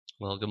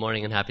Well, good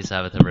morning and happy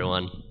Sabbath,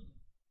 everyone.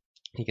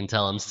 You can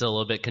tell I'm still a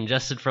little bit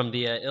congested from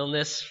the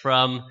illness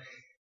from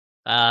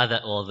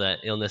the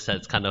illness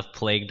that's kind of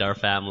plagued our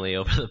family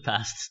over the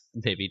past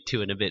maybe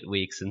 2 and a bit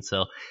weeks, and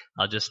so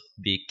I'll just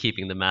be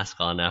keeping the mask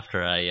on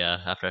after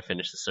I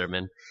finish the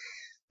sermon.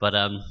 But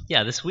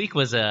this week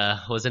was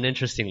an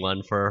interesting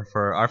one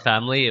for our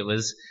family. It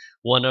was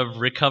one of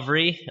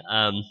recovery.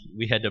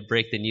 We had to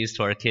break the news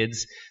to our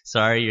kids.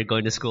 Sorry, you're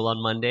going to school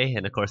on Monday.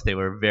 And of course, they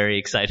were very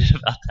excited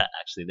about that.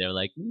 Actually, they were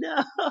like,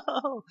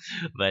 no,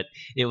 but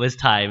it was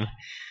time.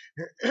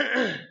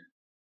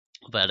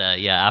 But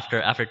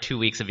after 2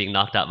 weeks of being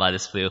knocked out by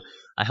this flu,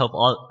 I hope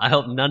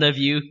none of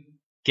you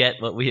get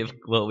what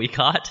we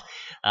caught,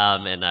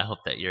 and I hope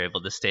that you're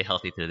able to stay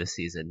healthy through this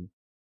season.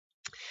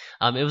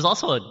 It was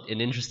also an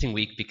interesting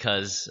week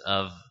because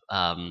of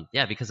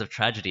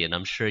tragedy, and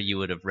I'm sure you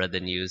would have read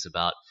the news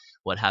about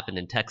what happened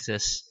in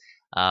Texas.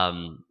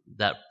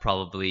 That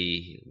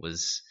probably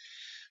was,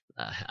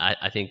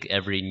 I think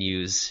every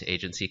news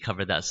agency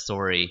covered that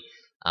story.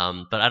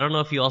 But I don't know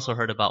if you also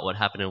heard about what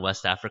happened in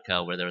West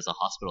Africa, where there was a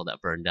hospital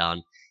that burned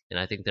down, and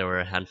I think there were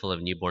a handful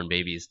of newborn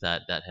babies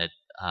that had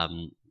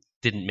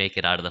didn't make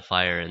it out of the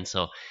fire. And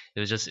so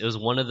it was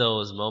one of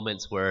those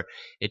moments where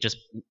it just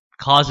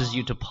causes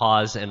you to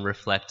pause and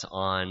reflect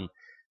on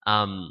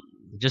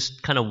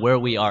just kind of where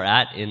we are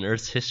at in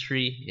Earth's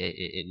history.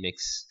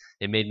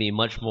 It made me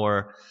much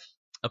more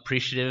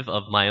appreciative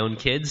of my own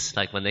kids.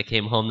 Like when they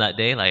came home that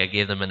day, like I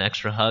gave them an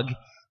extra hug,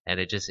 and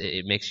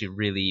it makes you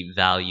really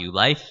value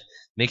life.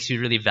 Makes you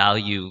really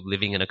value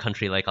living in a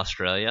country like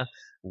Australia,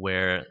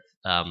 where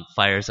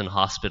fires in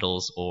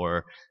hospitals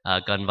or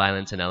gun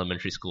violence in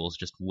elementary schools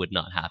just would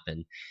not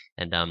happen.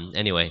 And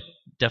anyway,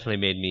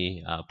 definitely made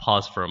me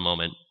pause for a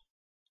moment.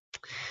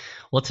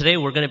 Well, today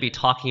we're going to be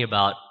talking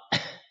about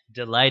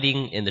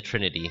delighting in the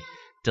Trinity.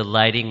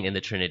 Delighting in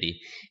the Trinity.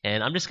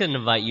 And I'm just going to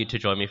invite you to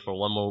join me for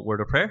one more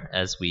word of prayer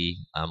as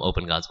we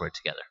open God's Word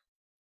together.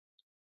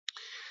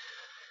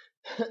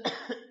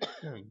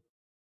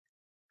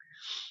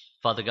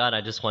 Father God,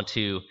 I just want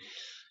to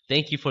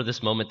thank you for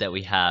this moment that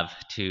we have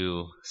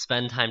to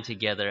spend time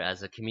together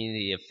as a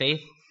community of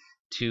faith,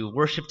 to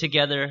worship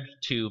together,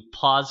 to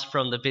pause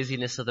from the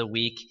busyness of the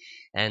week,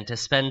 and to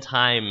spend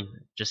time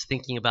just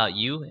thinking about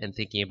you and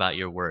thinking about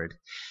your word.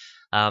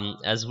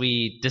 As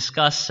we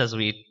discuss, as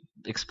we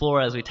explore,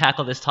 as we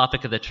tackle this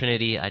topic of the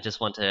Trinity, I just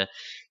want to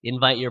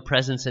invite your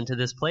presence into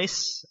this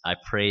place. I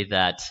pray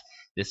that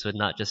this would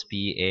not just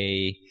be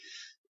a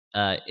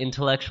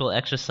intellectual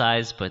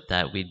exercise, but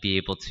that we'd be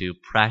able to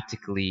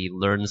practically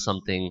learn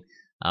something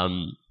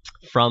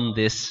from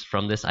this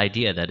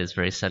idea that is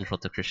very central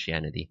to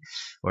Christianity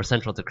or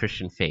central to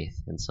Christian faith.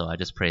 And so I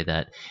just pray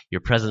that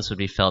your presence would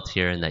be felt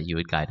here and that you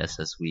would guide us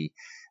as we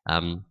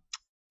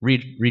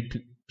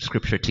read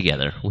Scripture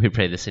together. We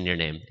pray this in your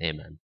name.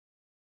 Amen.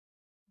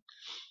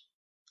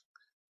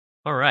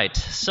 All right,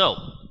 so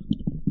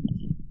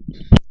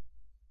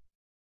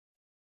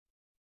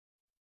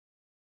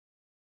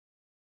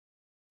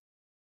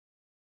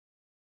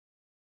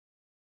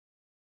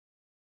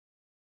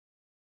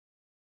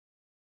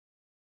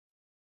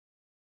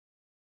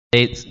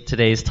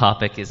today's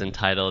topic is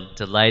entitled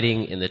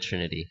Delighting in the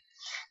Trinity.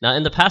 Now,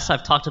 in the past,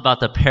 I've talked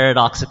about the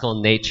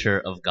paradoxical nature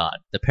of God.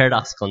 The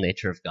paradoxical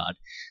nature of God.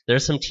 There are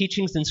some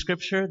teachings in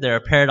Scripture that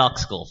are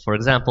paradoxical. For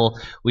example,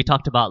 we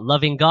talked about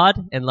loving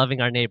God and loving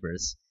our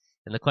neighbors.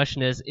 And the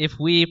question is, if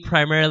we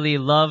primarily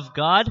love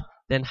God,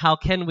 then how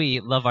can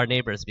we love our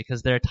neighbors?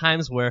 Because there are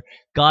times where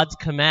God's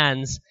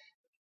commands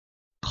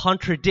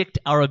contradict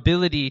our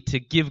ability to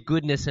give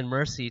goodness and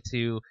mercy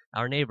to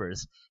our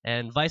neighbors,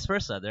 and vice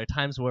versa. There are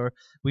times where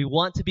we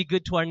want to be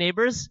good to our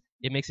neighbors.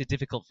 It makes it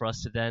difficult for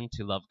us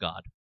to love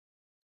God.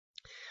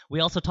 We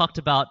also talked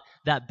about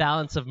that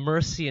balance of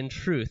mercy and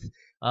truth.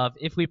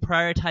 If we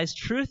prioritize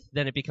truth,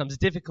 then it becomes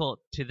difficult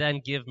to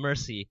then give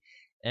mercy,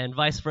 and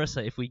vice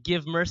versa. If we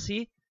give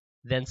mercy,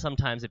 then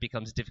sometimes it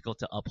becomes difficult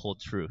to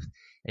uphold truth.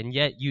 And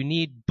yet you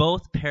need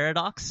both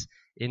paradox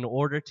in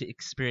order to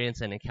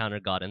experience and encounter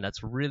God, and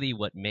that's really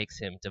what makes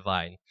him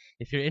divine.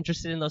 If you're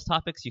interested in those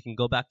topics, you can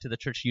go back to the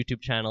church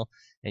YouTube channel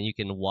and you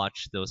can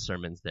watch those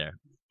sermons there.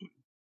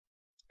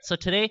 So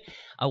today,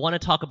 I want to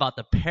talk about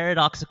the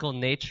paradoxical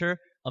nature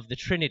of the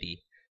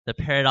Trinity. The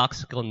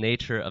paradoxical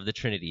nature of the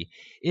Trinity.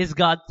 Is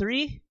God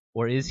three,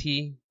 or is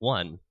he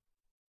one?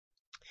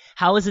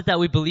 How is it that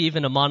we believe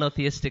in a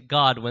monotheistic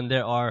God when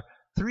there are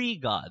three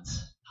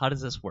gods? How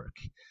does this work?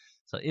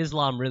 So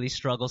Islam really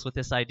struggles with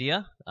this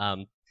idea.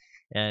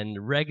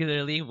 And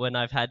regularly, when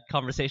I've had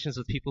conversations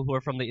with people who are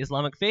from the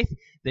Islamic faith,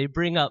 they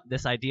bring up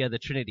this idea of the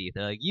Trinity.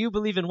 They're like, you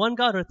believe in one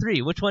God or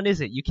three? Which one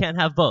is it? You can't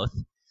have both.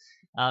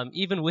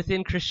 Even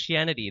within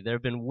Christianity, there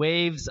have been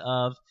waves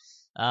of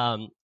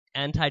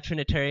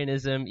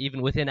anti-Trinitarianism,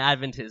 even within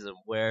Adventism,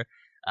 where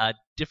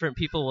different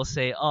people will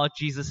say, oh,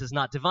 Jesus is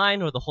not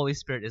divine or the Holy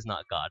Spirit is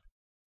not God.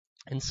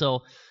 And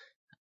so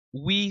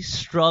we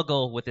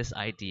struggle with this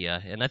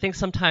idea, and I think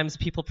sometimes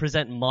people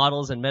present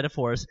models and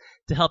metaphors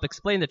to help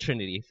explain the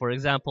Trinity. For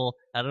example,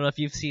 I don't know if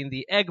you've seen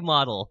the egg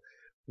model,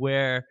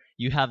 where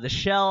You have the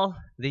shell,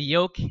 the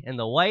yolk, and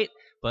the white,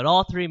 but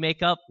all three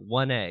make up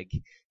one egg.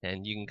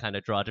 And you can kind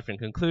of draw different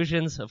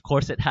conclusions. Of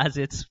course, it has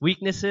its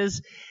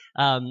weaknesses.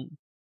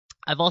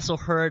 I've also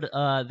heard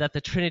that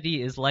the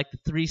Trinity is like the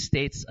three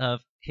states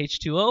of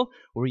H2O,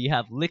 where you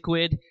have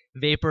liquid,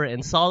 vapor,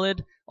 and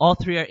solid. All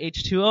three are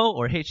H2O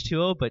or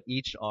H2O, but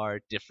each are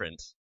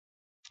different.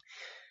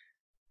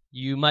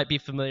 You might be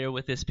familiar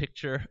with this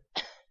picture.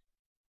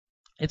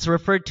 It's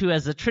referred to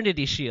as the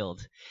Trinity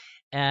shield.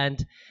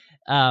 And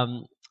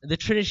the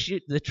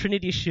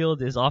Trinity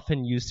shield is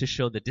often used to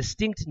show the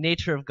distinct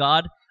nature of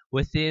God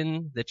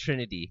within the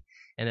Trinity.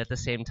 And at the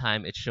same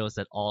time, it shows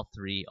that all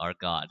three are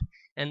God.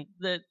 And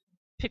the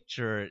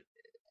picture,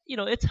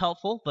 it's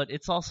helpful, but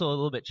it's also a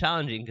little bit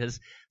challenging because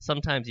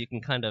sometimes you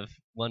can kind of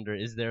wonder,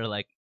 is there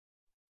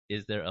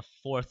a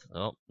fourth?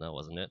 Oh, that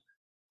wasn't it.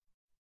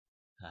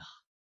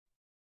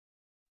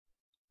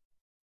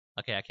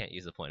 Okay, I can't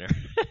use the pointer.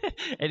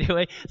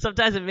 Anyway,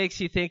 sometimes it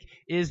makes you think,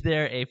 is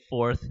there a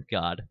fourth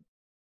God?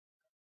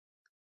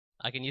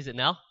 I can use it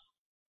now?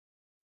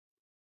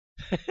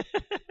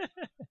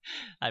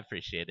 I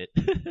appreciate it.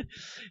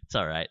 It's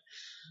all right.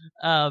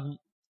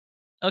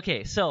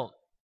 Okay, so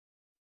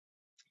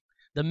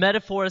the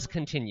metaphors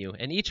continue,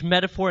 and each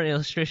metaphor and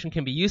illustration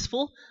can be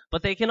useful,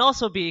 but they can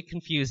also be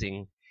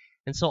confusing.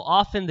 And so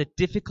often the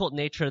difficult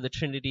nature of the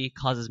Trinity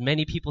causes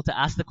many people to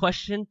ask the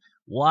question,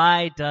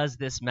 why does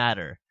this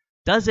matter?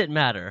 Does it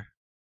matter?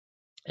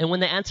 And when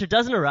the answer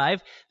doesn't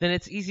arrive, then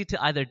it's easy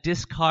to either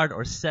discard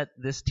or set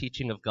this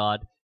teaching of God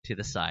to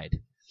the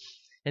side.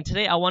 And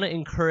today I want to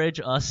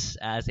encourage us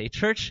as a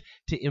church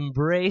to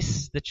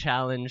embrace the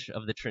challenge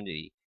of the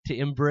Trinity.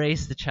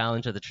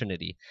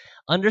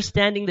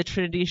 Understanding the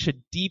Trinity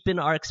should deepen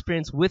our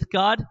experience with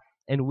God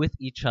and with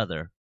each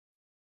other.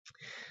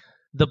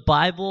 The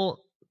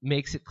Bible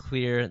makes it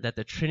clear that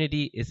the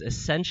Trinity is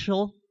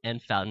essential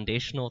and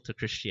foundational to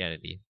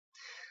Christianity.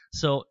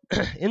 So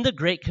in the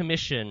Great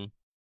Commission,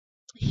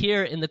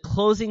 here in the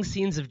closing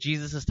scenes of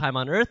Jesus' time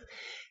on earth,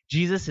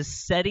 Jesus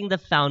is setting the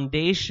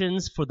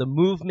foundations for the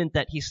movement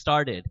that he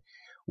started.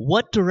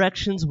 What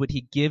directions would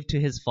he give to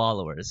his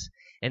followers?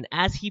 And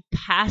as he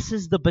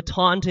passes the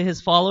baton to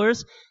his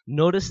followers,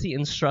 notice the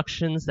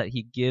instructions that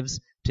he gives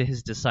to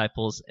his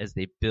disciples as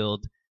they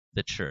build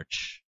the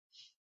church.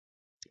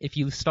 If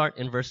you start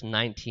in verse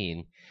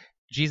 19,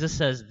 Jesus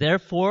says,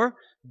 "Therefore,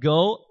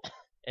 go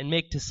and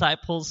make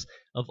disciples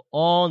of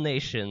all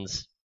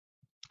nations."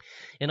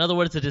 In other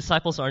words, the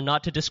disciples are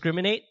not to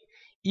discriminate.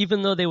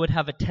 Even though they would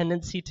have a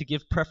tendency to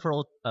give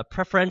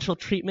preferential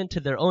treatment to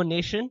their own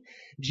nation,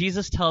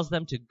 Jesus tells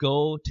them to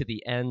go to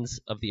the ends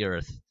of the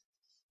earth.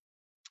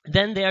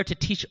 Then they are to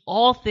teach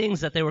all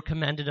things that they were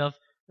commanded of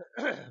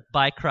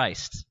by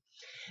Christ.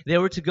 They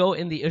were to go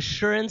in the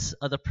assurance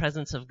of the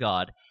presence of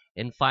God.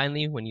 And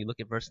finally, when you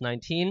look at verse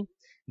 19,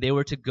 they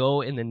were to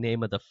go in the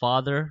name of the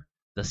Father,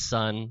 the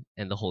Son,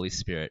 and the Holy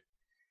Spirit.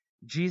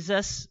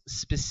 Jesus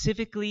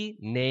specifically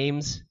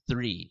names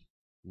three,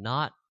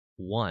 not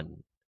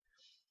one.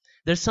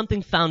 There's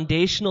something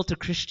foundational to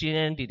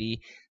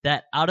Christianity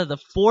that out of the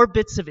 4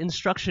 bits of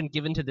instruction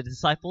given to the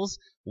disciples,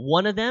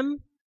 one of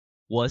them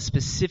was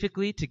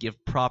specifically to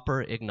give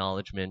proper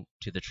acknowledgement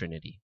to the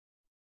Trinity.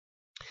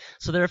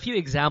 So there are a few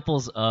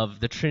examples of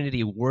the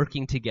Trinity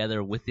working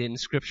together within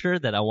Scripture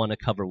that I want to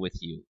cover with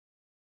you.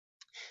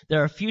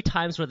 There are a few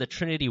times where the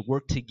Trinity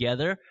worked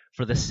together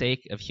for the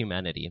sake of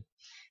humanity.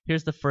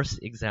 Here's the first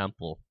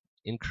example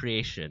in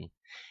creation.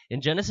 In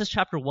Genesis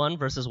chapter 1,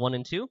 verses 1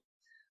 and 2,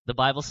 the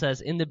Bible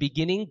says, "In the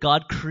beginning,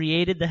 God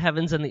created the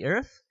heavens and the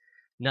earth.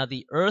 Now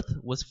the earth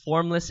was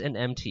formless and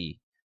empty.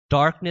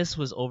 Darkness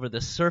was over the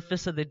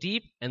surface of the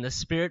deep, and the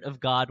Spirit of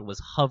God was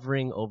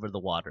hovering over the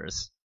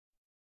waters."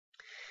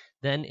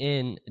 Then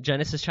in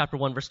Genesis chapter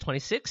 1, verse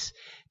 26,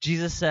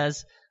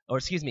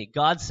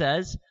 God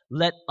says,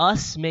 "Let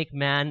us make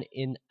man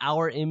in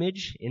our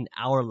image, in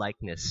our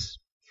likeness."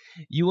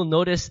 You will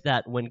notice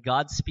that when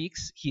God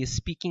speaks, he is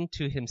speaking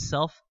to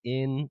himself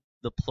in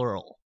the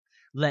plural.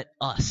 Let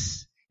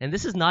us. And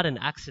this is not an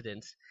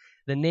accident.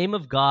 The name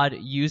of God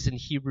used in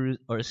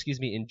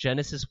in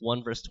Genesis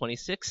 1 verse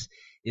 26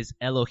 is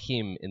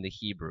Elohim in the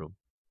Hebrew.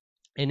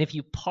 And if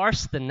you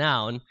parse the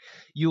noun,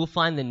 you will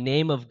find the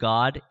name of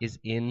God is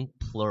in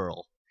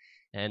plural.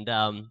 And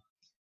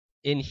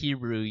in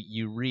Hebrew,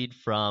 you read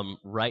from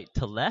right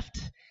to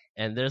left,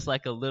 and there's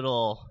like a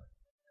little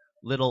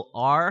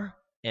R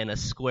and a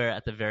square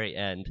at the very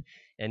end.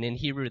 And in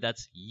Hebrew,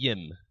 that's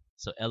Yim,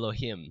 so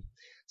Elohim.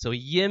 So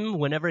Yim,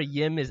 whenever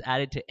Yim is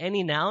added to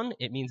any noun,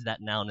 it means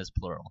that noun is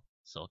plural.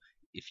 So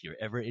if you're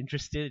ever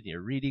interested and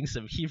you're reading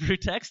some Hebrew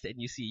text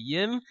and you see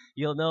Yim,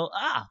 you'll know,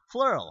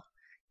 plural.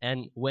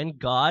 And when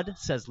God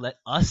says, "Let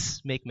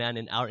us make man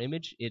in our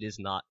image," it is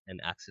not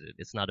an accident.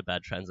 It's not a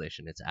bad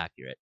translation. It's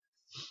accurate.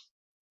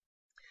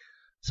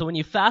 So when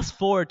you fast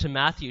forward to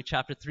Matthew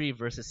chapter 3,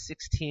 verses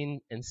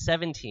 16 and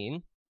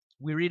 17,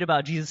 we read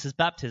about Jesus'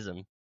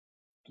 baptism.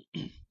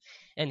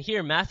 And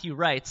here Matthew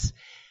writes,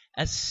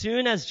 "As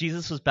soon as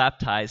Jesus was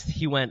baptized,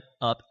 he went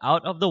up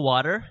out of the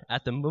water.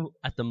 At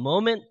the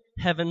moment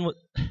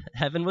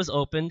heaven was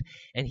opened,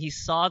 and he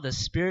saw the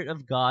Spirit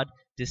of God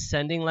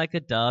descending like a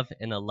dove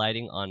and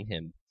alighting on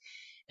him.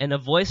 And a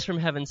voice from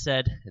heaven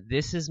said,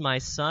 "This is my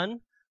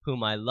Son,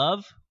 whom I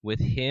love. With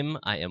him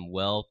I am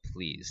well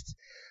pleased."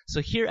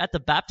 So here at the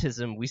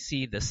baptism, we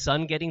see the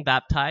Son getting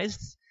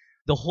baptized,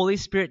 the Holy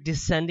Spirit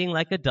descending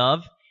like a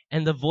dove,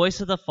 and the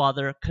voice of the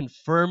Father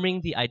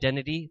confirming the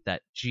identity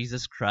that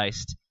Jesus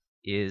Christ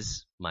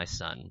is my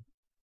Son.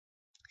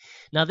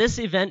 Now, this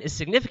event is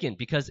significant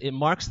because it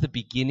marks the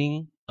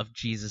beginning of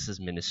Jesus'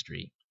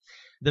 ministry.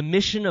 The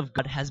mission of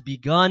God has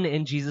begun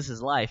in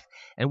Jesus' life,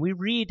 and we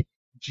read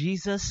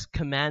Jesus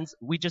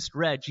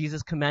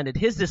commanded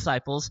his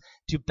disciples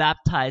to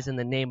baptize in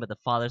the name of the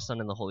Father, Son,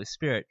 and the Holy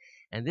Spirit.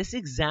 And this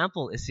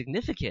example is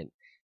significant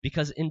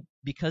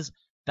because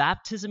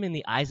baptism in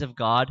the eyes of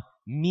God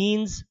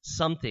means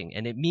something,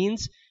 and it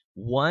means,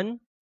 one,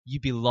 you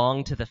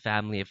belong to the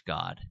family of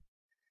God.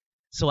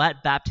 So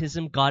at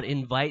baptism, God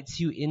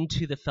invites you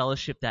into the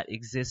fellowship that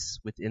exists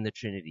within the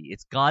Trinity.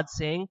 It's God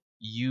saying,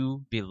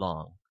 you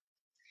belong.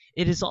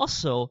 It is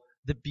also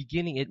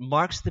it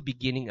marks the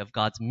beginning of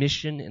God's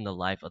mission in the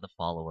life of the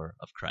follower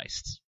of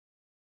Christ.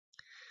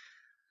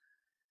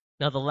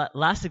 Now, the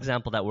last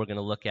example that we're going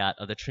to look at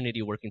of the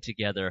Trinity working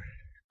together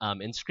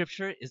in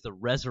Scripture is the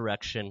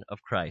resurrection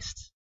of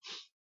Christ.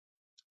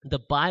 The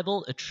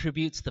Bible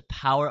attributes the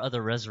power of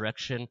the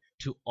resurrection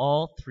to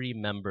all three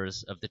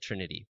members of the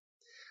Trinity.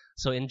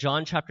 So in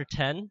John chapter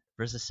 10,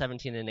 verses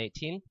 17 and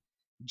 18,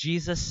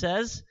 Jesus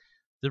says,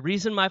 "The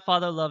reason my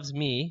Father loves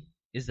me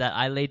is that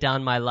I lay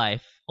down my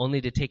life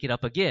only to take it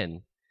up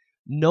again.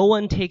 No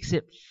one takes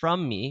it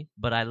from me,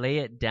 but I lay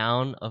it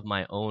down of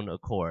my own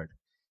accord.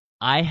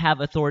 I have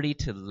authority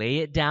to lay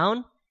it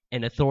down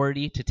and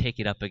authority to take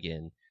it up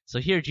again." So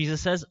here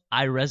Jesus says,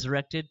 I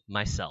resurrected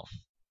myself.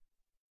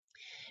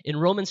 In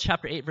Romans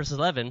chapter 8, verse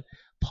 11,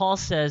 Paul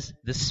says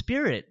the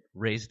Spirit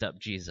raised up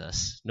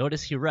Jesus.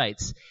 Notice he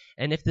writes,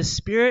 "And if the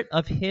Spirit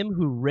of him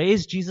who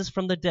raised Jesus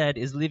from the dead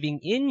is living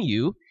in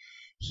you,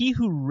 he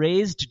who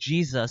raised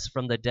Jesus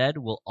from the dead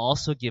will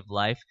also give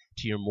life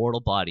to your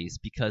mortal bodies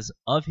because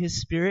of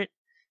his Spirit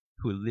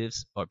who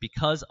lives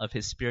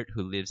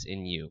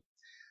in you."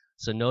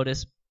 So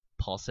notice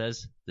Paul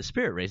says the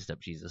Spirit raised up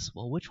Jesus.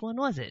 Well, which one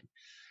was it?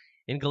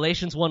 In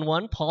Galatians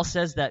 1:1, Paul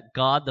says that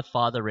God the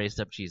Father raised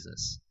up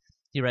Jesus.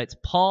 He writes,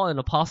 "Paul, an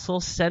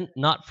apostle, sent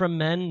not from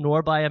men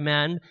nor by a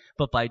man,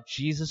 but by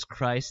Jesus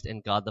Christ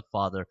and God the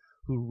Father,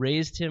 who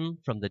raised him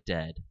from the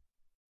dead."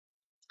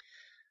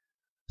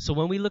 So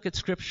when we look at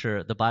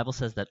Scripture, the Bible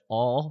says that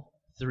all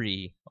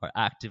three are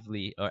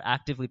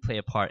actively play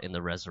a part in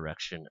the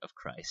resurrection of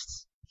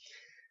Christ.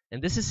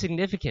 And this is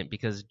significant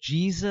because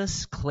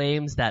Jesus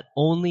claims that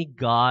only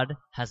God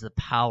has the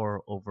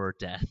power over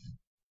death.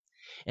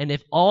 And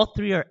if all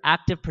three are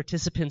active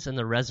participants in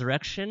the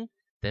resurrection,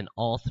 then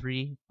all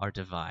three are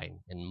divine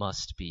and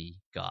must be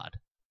God.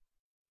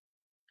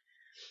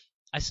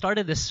 I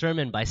started this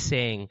sermon by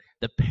saying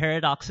the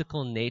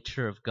paradoxical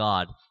nature of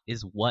God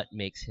is what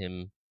makes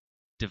him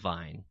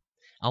divine.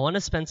 I want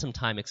to spend some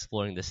time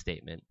exploring this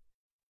statement.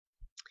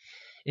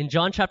 In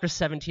John chapter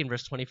 17,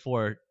 verse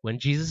 24, when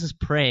Jesus is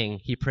praying,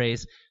 he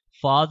prays,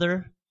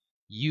 "Father,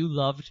 you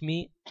loved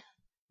me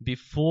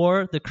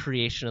before the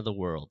creation of the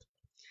world."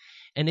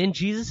 And in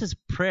Jesus'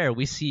 prayer,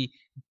 we see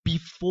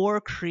before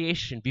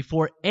creation,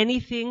 before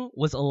anything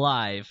was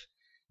alive,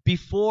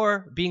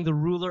 before being the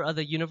ruler of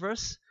the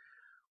universe,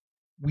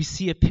 we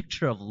see a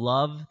picture of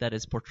love that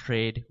is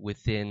portrayed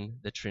within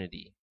the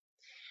Trinity.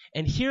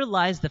 And here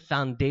lies the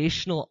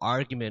foundational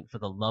argument for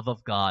the love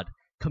of God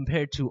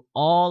compared to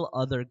all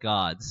other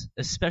gods,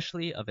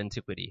 especially of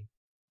antiquity.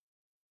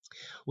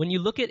 When you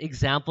look at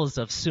examples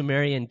of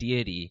Sumerian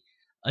deity,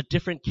 a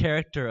different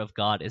character of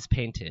God is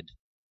painted.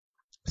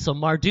 So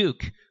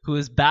Marduk, who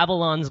is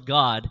Babylon's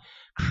god,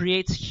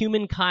 creates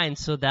humankind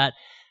so that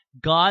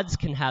gods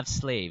can have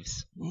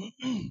slaves.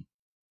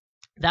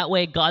 That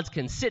way, gods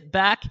can sit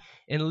back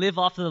and live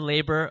off of the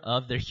labor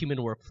of their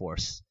human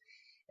workforce.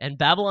 And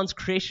Babylon's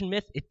creation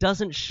myth, it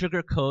doesn't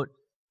sugarcoat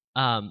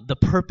the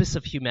purpose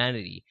of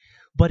humanity,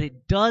 but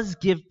it does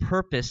give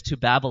purpose to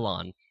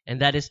Babylon,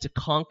 and that is to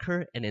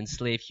conquer and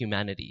enslave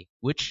humanity,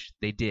 which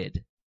they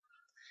did.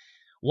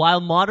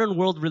 While modern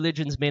world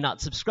religions may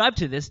not subscribe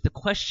to this, the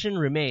question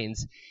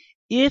remains,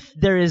 if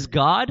there is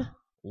God,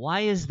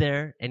 why is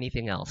there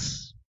anything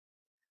else?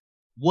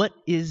 What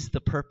is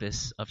the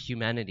purpose of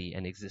humanity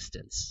and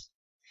existence?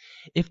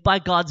 If by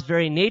God's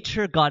very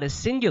nature God is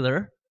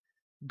singular,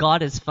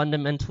 God is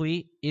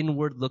fundamentally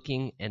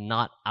inward-looking and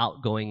not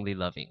outgoingly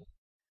loving.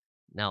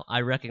 Now, I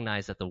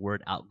recognize that the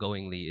word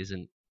outgoingly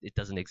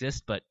doesn't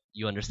exist, but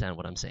you understand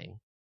what I'm saying.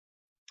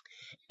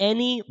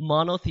 Any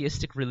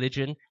monotheistic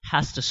religion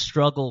has to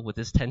struggle with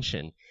this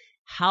tension.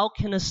 How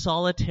can a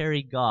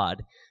solitary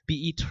God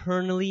be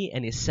eternally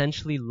and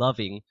essentially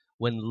loving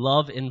when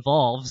love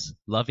involves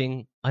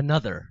loving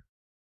another?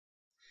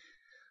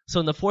 So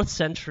in the 4th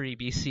century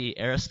BC,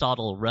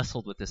 Aristotle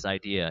wrestled with this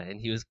idea, and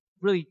he was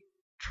really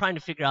trying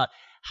to figure out,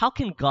 how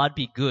can God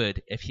be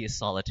good if he is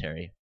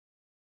solitary?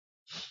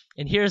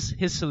 And here's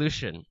his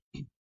solution.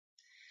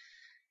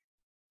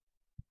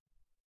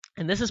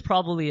 And this is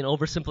probably an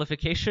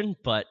oversimplification,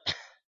 but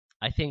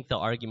I think the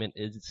argument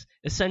is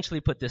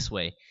essentially put this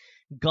way.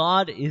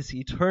 God is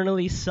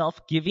eternally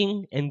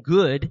self-giving and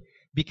good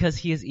because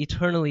he is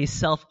eternally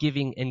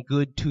self-giving and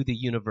good to the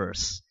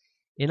universe.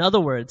 In other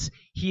words,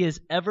 he is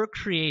ever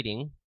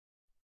creating,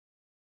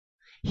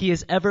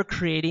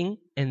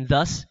 and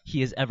thus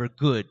he is ever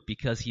good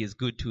because he is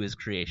good to his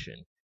creation.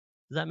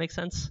 Does that make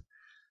sense?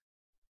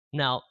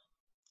 Now,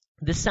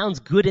 this sounds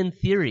good in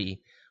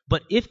theory,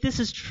 but if this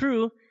is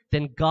true,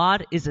 then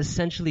God is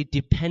essentially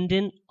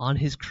dependent on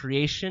his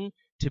creation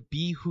to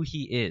be who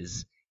he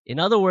is. In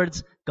other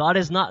words, God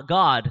is not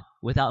God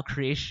without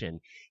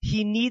creation.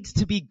 He needs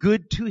to be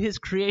good to his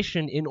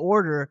creation in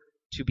order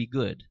to be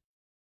good.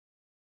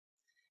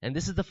 And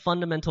this is the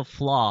fundamental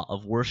flaw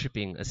of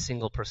worshiping a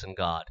single person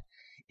God.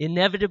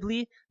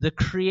 Inevitably, the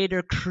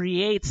Creator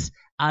creates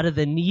out of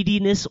the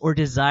neediness or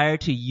desire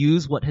to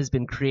use what has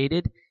been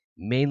created,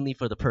 mainly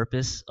for the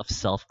purpose of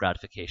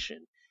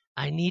self-gratification.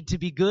 I need to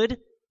be good,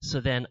 so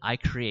then I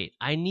create.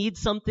 I need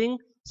something,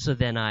 so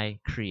then I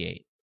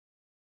create.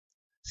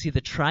 See,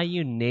 the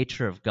triune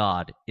nature of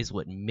God is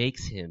what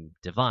makes him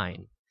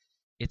divine.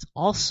 It's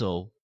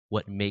also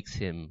what makes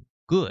him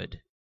good.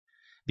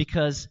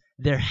 Because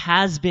there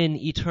has been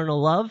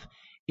eternal love,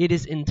 it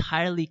is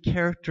entirely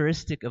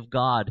characteristic of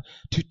God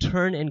to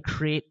turn and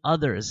create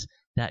others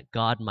that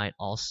God might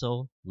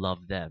also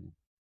love them.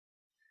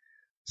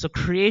 So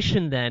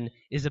creation then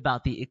is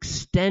about the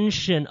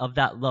extension of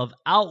that love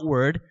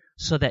outward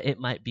so that it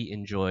might be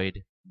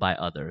enjoyed by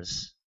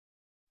others.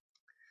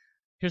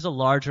 Here's a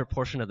larger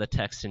portion of the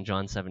text in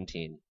John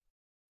 17.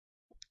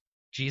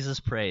 Jesus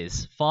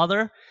prays,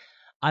 Father,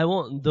 I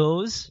want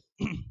those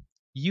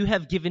you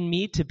have given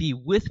me to be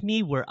with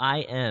me where I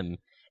am,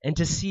 and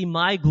to see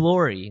my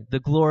glory, the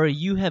glory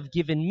you have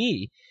given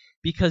me,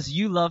 because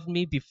you loved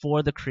me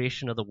before the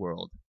creation of the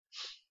world.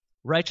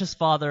 Righteous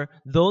Father,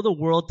 though the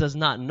world does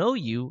not know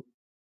you,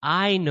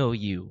 I know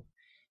you,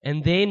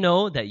 and they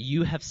know that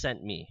you have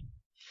sent me.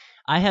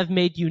 I have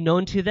made you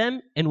known to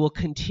them and will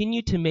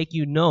continue to make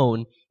you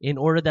known in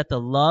order that the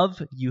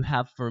love you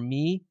have for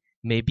me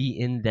may be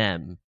in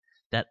them,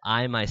 that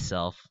I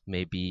myself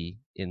may be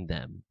in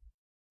them.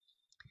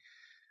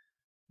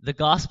 The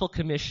gospel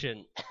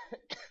commission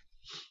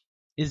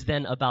is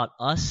then about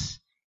us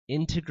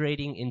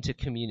integrating into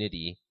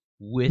community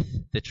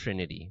with the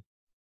Trinity.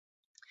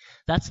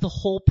 That's the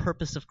whole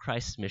purpose of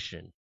Christ's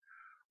mission,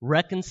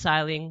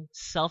 reconciling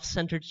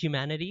self-centered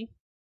humanity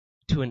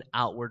to an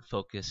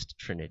outward-focused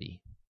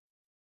Trinity.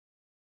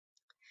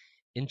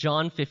 In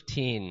John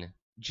 15,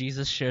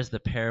 Jesus shares the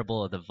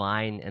parable of the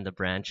vine and the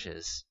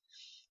branches.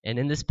 And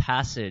in this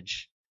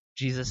passage,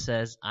 Jesus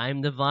says,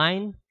 I'm the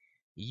vine,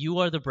 you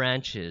are the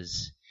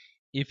branches.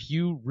 If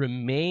you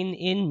remain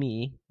in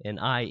me and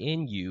I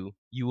in you,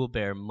 you will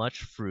bear much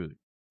fruit.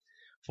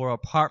 For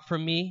apart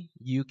from me,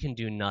 you can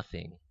do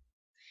nothing.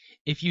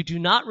 If you do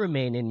not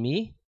remain in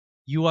me,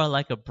 you are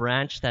like a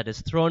branch that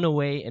is thrown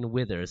away and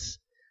withers.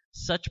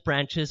 Such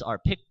branches are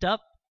picked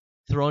up,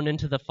 thrown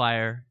into the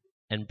fire,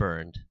 and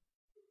burned.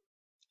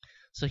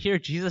 So here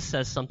Jesus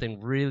says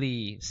something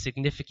really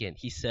significant.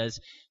 He says,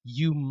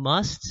 you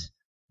must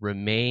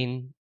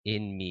remain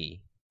in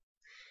me.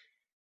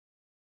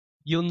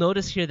 You'll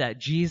notice here that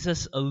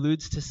Jesus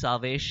alludes to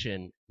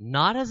salvation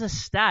not as a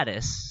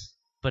status,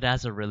 but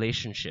as a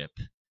relationship.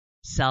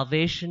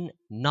 Salvation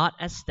not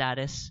as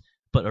status,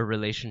 but a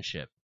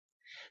relationship.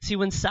 See,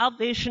 when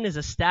salvation is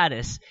a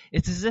status,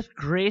 it's as if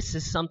grace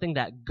is something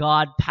that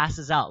God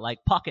passes out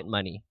like pocket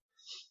money.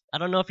 I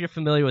don't know if you're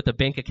familiar with the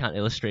bank account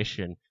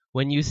illustration.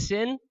 When you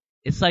sin,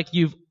 it's like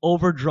you've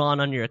overdrawn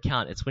on your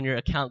account. It's when your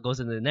account goes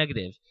into the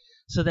negative.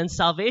 So then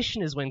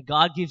salvation is when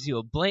God gives you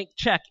a blank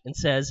check and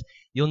says,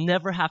 you'll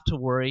never have to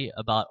worry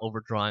about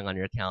overdrawing on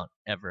your account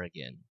ever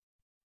again.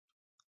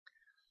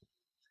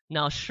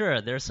 Now,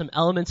 sure, there are some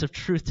elements of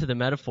truth to the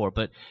metaphor,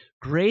 but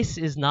grace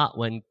is not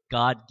when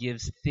God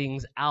gives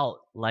things out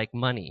like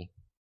money.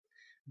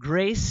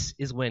 Grace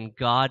is when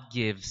God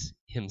gives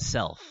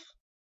himself.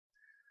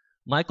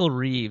 Michael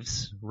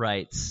Reeves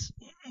writes,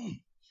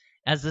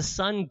 as the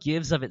sun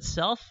gives of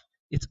itself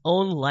its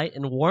own light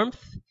and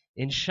warmth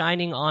in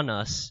shining on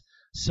us,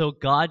 so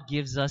God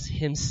gives us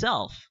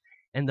himself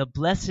and the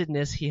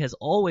blessedness he has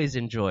always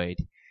enjoyed.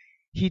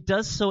 He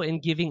does so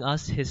in giving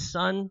us his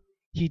Son.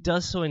 He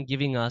does so in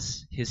giving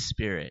us his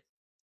Spirit.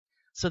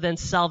 So then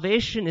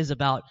salvation is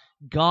about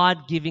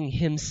God giving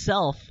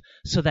himself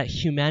so that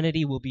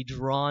humanity will be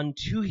drawn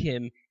to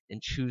him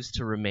and choose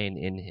to remain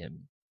in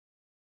him.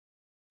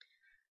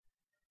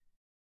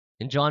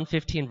 In John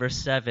 15, verse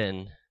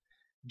 7,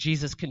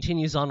 Jesus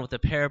continues on with a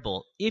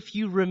parable. If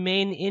you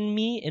remain in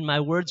me and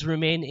my words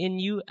remain in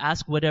you,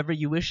 ask whatever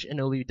you wish and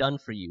it will be done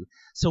for you.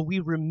 So we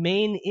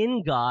remain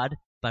in God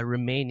by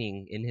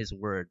remaining in his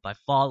word, by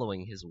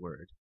following his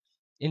word.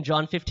 In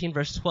John 15,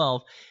 verse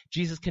 12,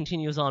 Jesus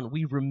continues on,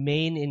 we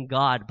remain in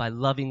God by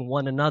loving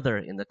one another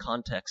in the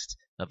context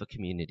of a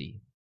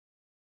community.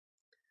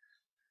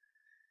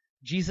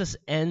 Jesus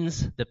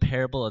ends the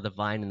parable of the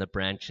vine and the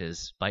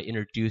branches by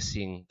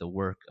introducing the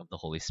work of the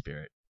Holy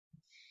Spirit.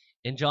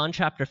 In John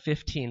chapter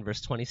 15,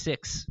 verse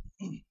 26,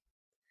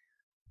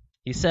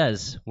 he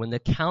says, "When the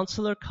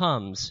counselor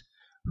comes,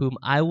 whom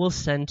I will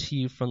send to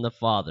you from the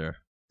Father,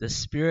 the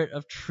Spirit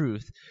of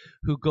truth,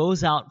 who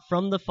goes out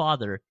from the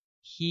Father,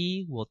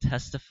 he will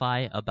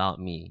testify about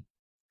me."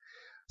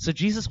 So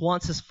Jesus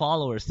wants his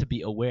followers to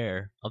be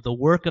aware of the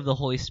work of the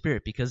Holy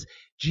Spirit because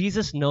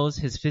Jesus knows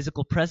his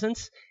physical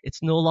presence.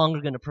 It's no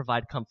longer going to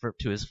provide comfort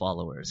to his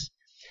followers.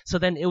 So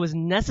then it was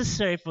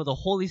necessary for the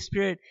Holy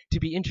Spirit to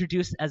be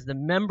introduced as the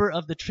member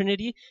of the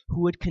Trinity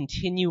who would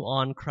continue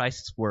on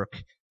Christ's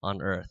work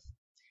on earth.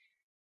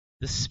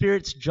 The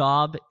Spirit's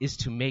job is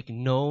to make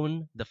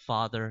known the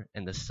Father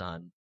and the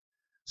Son.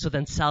 So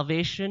then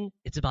salvation,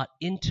 it's about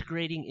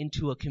integrating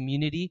into a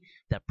community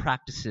that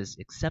practices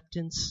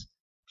acceptance,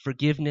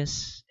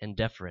 forgiveness, and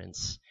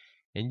deference.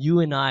 And you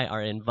and I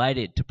are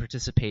invited to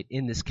participate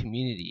in this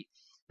community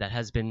that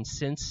has been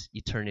since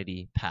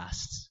eternity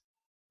past.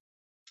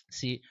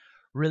 See,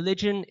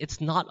 religion,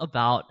 it's not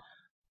about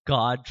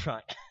God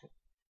trying,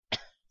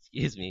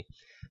 excuse me.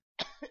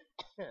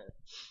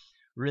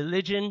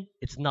 Religion,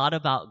 it's not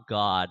about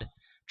God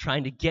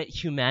trying to get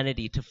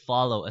humanity to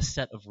follow a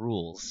set of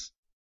rules.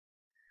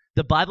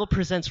 The Bible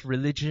presents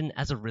religion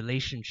as a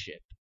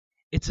relationship.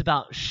 It's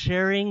about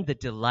sharing the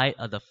delight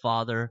of the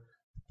Father,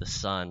 the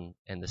Son,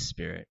 and the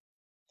Spirit.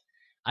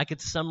 I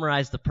could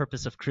summarize the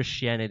purpose of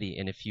Christianity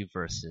in a few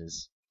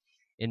verses.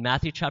 In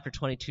Matthew chapter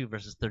 22,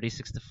 verses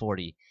 36 to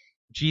 40,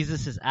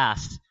 Jesus is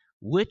asked,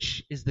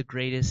 "Which is the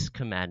greatest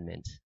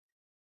commandment?"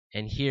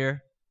 And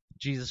here,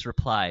 Jesus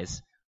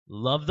replies,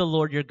 "Love the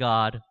Lord your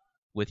God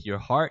with your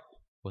heart,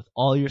 with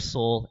all your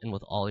soul, and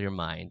with all your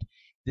mind.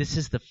 This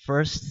is the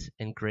first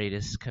and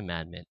greatest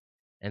commandment.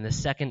 And the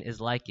second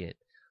is like it.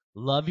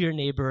 Love your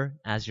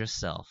neighbor as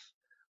yourself.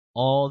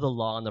 All the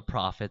law and the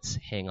prophets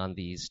hang on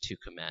these two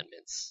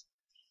commandments."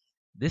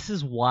 This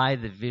is why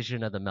the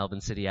vision of the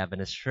Melbourne City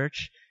Adventist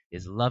Church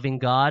is loving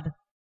God,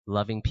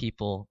 loving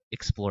people,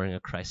 exploring a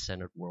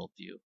Christ-centered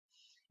worldview.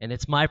 And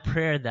it's my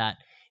prayer that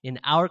in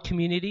our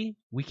community,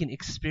 we can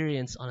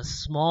experience on a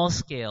small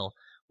scale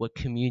what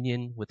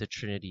communion with the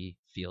Trinity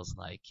feels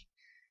like.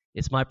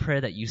 It's my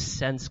prayer that you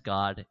sense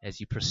God as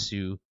you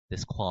pursue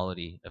this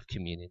quality of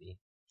community.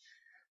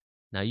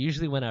 Now,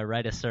 usually when I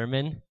write a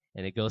sermon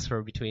and it goes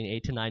for between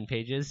 8 to 9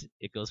 pages,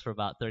 it goes for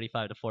about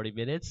 35 to 40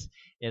 minutes,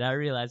 and I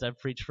realize I've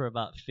preached for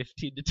about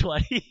 15 to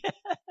 20.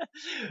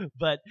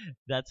 But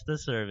that's the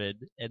sermon.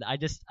 And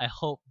I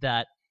hope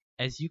that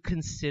as you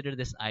consider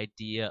this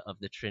idea of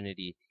the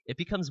Trinity, it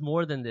becomes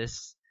more than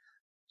this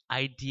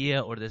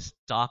idea or this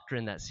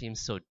doctrine that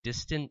seems so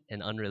distant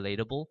and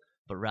unrelatable,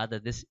 but rather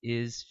this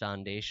is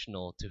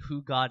foundational to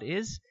who God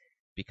is,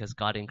 because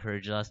God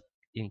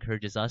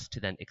encourages us to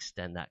then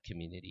extend that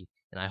community.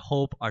 And I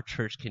hope our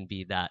church can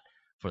be that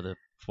for the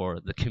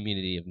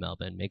community of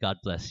Melbourne. May God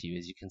bless you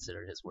as you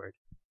consider his word.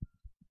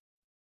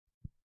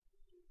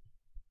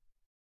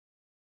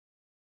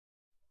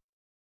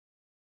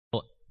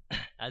 Well,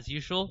 as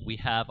usual, we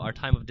have our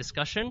time of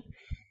discussion.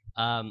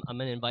 I'm going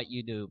to invite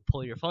you to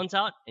pull your phones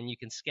out and you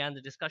can scan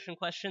the discussion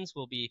questions.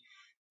 We'll be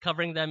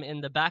covering them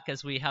in the back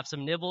as we have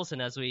some nibbles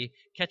and as we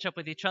catch up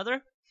with each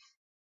other.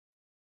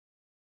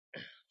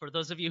 For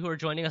those of you who are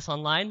joining us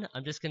online,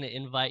 I'm just going to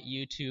invite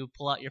you to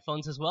pull out your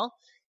phones as well.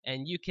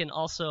 And you can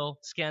also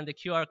scan the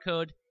QR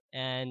code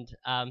and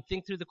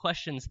think through the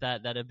questions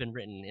that have been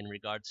written in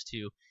regards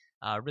to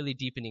really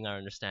deepening our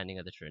understanding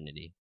of the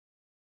Trinity.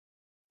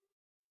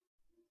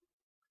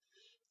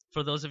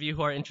 For those of you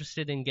who are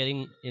interested in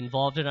getting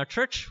involved in our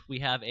church, we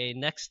have a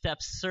next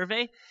steps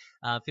survey.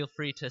 Feel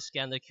free to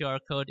scan the QR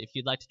code if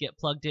you'd like to get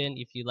plugged in,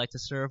 if you'd like to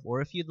serve, or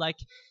if you'd like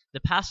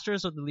the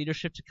pastors or the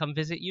leadership to come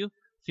visit you.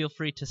 Feel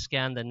free to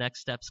scan the Next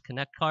Steps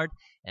Connect card,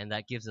 and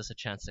that gives us a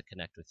chance to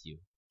connect with you.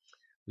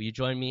 Will you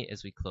join me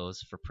as we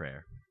close for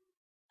prayer?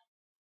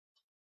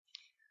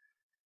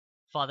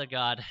 Father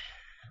God,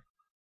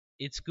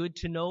 it's good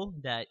to know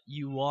that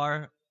you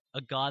are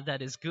a God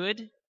that is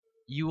good.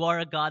 You are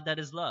a God that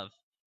is love.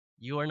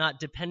 You are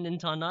not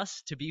dependent on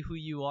us to be who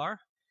you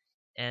are.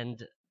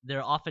 And there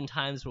are often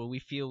times where we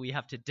feel we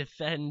have to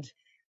defend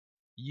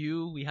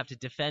you, we have to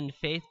defend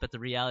faith, but the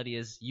reality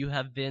is you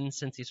have been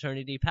since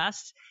eternity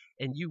past,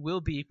 and you will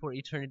be for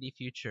eternity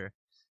future.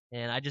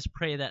 And I just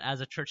pray that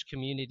as a church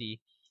community,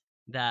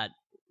 that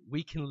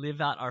we can live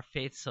out our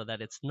faith so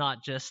that it's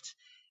not just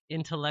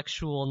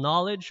intellectual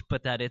knowledge,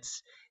 but that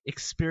it's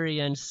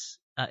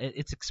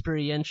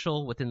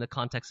experiential within the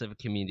context of a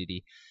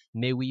community.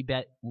 May we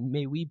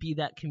be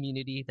that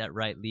community that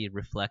rightly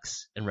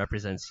reflects and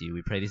represents you.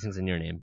 We pray these things in your name.